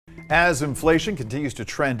As inflation continues to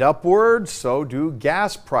trend upward, so do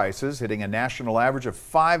gas prices, hitting a national average of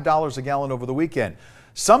 $5 a gallon over the weekend.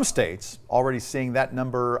 Some states already seeing that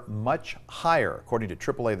number much higher. According to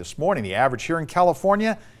AAA this morning, the average here in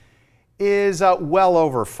California is well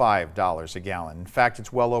over $5 a gallon. In fact,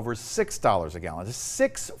 it's well over $6 a gallon. It's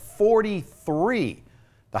 $6.43.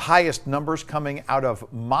 The highest numbers coming out of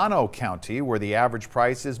Mono County, where the average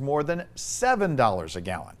price is more than $7 a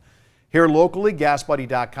gallon. Here locally,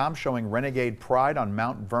 GasBuddy.com showing Renegade Pride on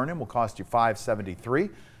Mount Vernon will cost you $5.73.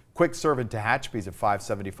 Quick Serve in Tehachapi at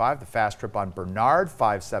 $5.75. The Fast Trip on Bernard,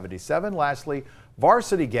 $5.77. Lastly,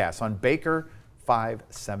 Varsity Gas on Baker,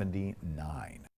 $5.79.